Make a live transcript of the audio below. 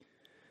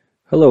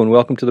Hello and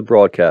welcome to the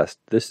broadcast.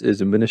 This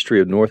is a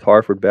ministry of North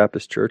Harford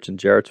Baptist Church in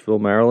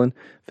Jarrettsville, Maryland.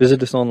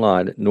 Visit us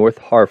online at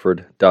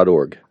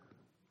northharford.org.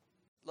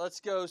 Let's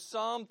go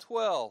Psalm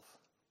 12.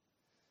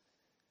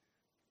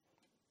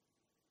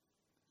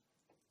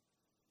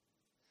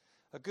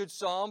 A good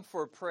psalm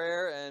for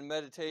prayer and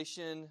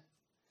meditation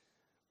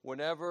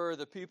whenever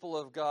the people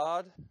of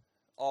God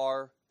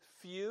are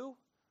few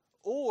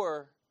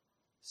or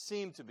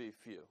seem to be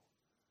few.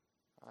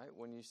 All right,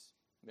 when you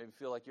maybe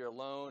feel like you're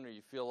alone, or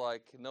you feel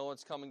like no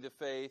one's coming to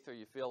faith, or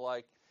you feel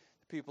like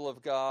the people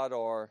of God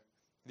are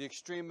the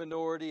extreme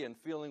minority and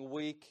feeling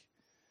weak,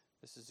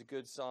 this is a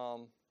good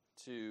psalm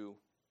to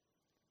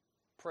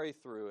pray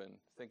through and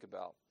think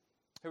about.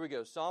 Here we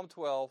go, Psalm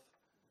 12,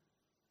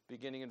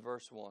 beginning in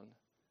verse 1.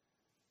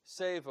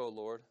 Save, O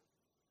Lord,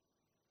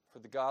 for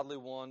the godly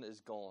one is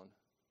gone.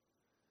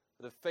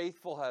 The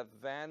faithful have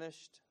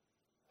vanished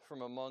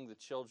from among the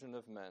children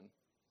of men.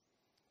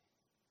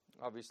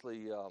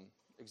 Obviously,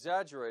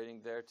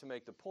 exaggerating there to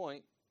make the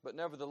point, but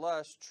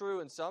nevertheless true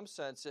in some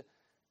sense.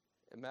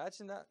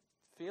 Imagine that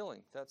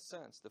feeling, that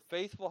sense. The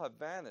faithful have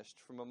vanished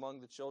from among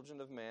the children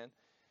of man.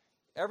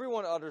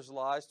 Everyone utters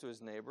lies to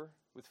his neighbor.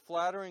 With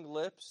flattering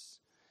lips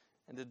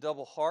and a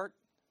double heart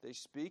they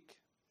speak.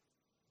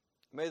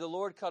 May the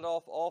Lord cut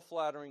off all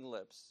flattering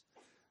lips,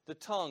 the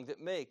tongue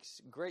that makes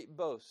great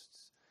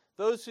boasts.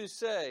 Those who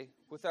say,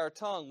 with our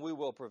tongue we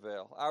will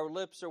prevail. Our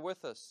lips are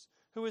with us.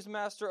 Who is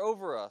master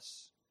over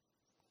us?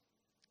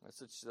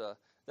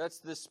 That's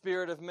the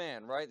spirit of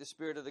man, right? The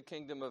spirit of the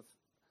kingdom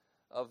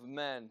of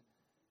men.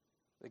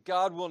 That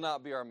God will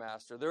not be our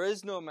master. There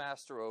is no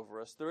master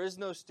over us. There is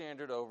no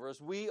standard over us.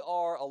 We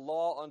are a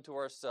law unto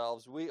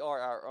ourselves. We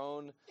are our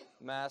own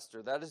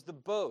master. That is the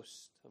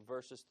boast of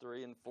verses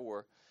 3 and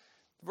 4.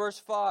 Verse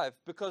 5,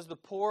 because the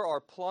poor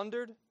are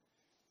plundered,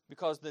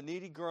 because the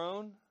needy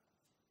groan,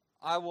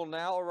 I will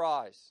now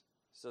arise,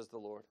 says the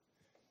Lord.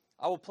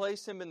 I will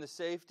place him in the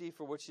safety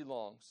for which he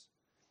longs.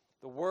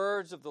 The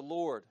words of the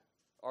Lord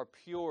are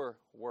pure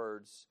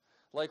words,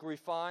 like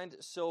refined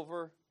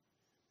silver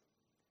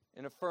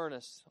in a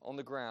furnace on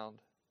the ground,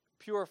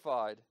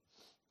 purified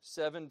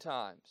 7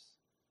 times.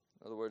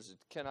 In other words, it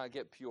cannot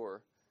get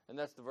pure. And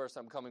that's the verse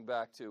I'm coming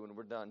back to when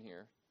we're done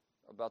here,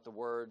 about the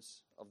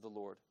words of the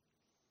Lord.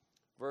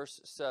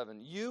 Verse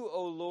 7, you,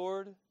 O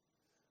Lord,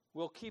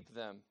 will keep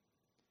them.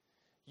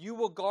 You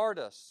will guard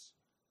us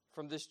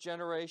from this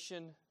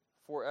generation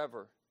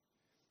forever.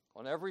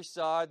 On every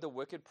side the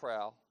wicked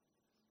prowl,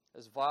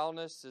 as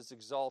vileness is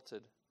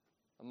exalted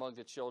among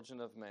the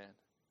children of man.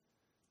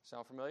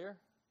 Sound familiar?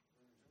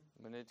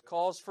 I mean, it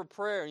calls for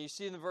prayer. And you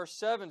see in verse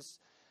 7,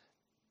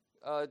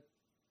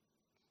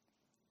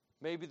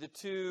 maybe the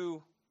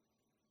two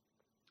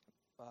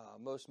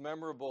most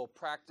memorable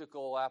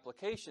practical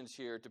applications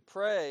here, to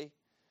pray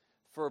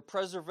for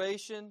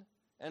preservation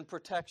and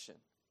protection.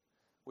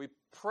 We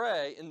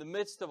pray in the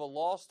midst of a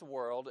lost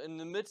world, in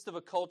the midst of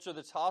a culture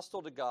that's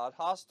hostile to God,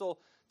 hostile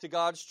to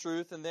God's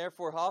truth, and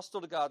therefore hostile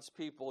to God's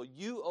people.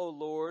 You, O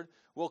Lord,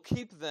 will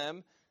keep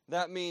them.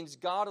 That means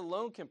God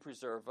alone can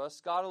preserve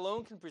us. God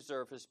alone can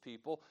preserve His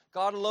people.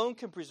 God alone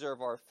can preserve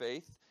our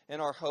faith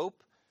and our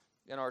hope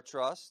and our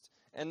trust.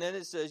 And then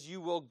it says,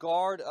 you will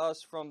guard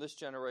us from this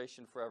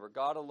generation forever.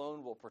 God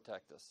alone will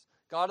protect us.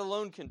 God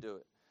alone can do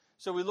it.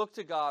 So we look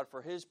to God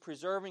for His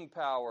preserving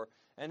power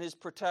and His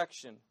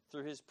protection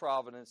through His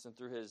providence and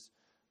through His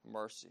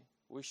mercy.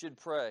 We should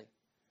pray.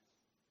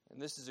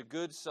 And this is a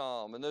good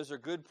psalm, and those are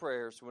good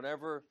prayers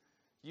whenever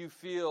you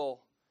feel,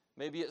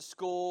 maybe at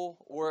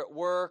school or at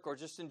work or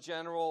just in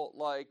general,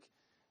 like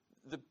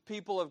the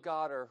people of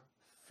God are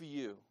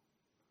few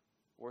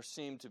or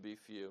seem to be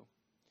few.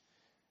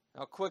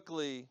 Now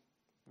quickly,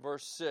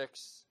 verse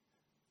 6,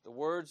 the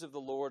words of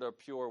the Lord are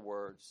pure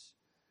words.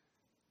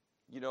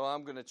 You know,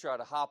 I'm going to try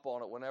to hop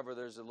on it whenever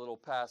there's a little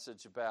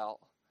passage about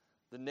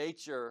the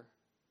nature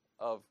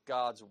of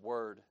God's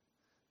Word.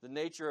 The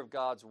nature of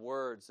God's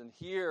words. And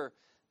here,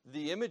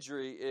 the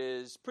imagery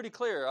is pretty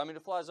clear. I mean,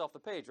 it flies off the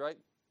page, right?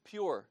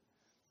 Pure.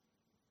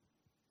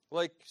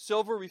 Like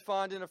silver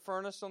refined in a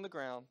furnace on the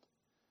ground,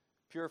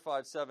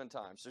 purified 7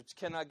 times. It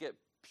cannot get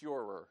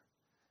purer.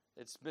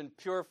 It's been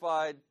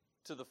purified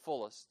to the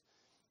fullest.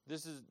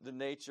 This is the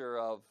nature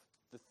of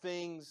the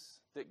things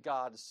that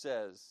God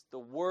says, the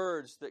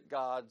words that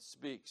God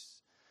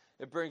speaks.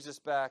 It brings us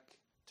back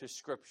to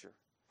Scripture.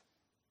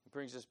 It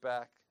brings us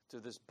back to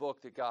this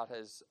book that God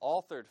has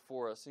authored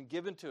for us and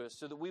given to us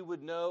so that we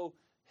would know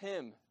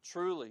Him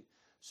truly,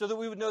 so that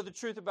we would know the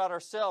truth about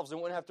ourselves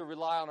and wouldn't have to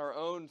rely on our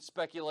own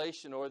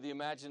speculation or the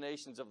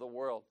imaginations of the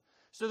world,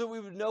 so that we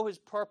would know His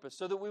purpose,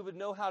 so that we would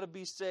know how to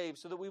be saved,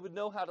 so that we would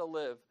know how to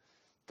live.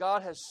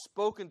 God has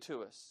spoken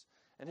to us,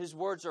 and His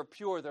words are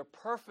pure, they're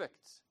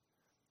perfect,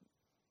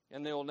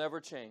 and they will never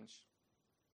change.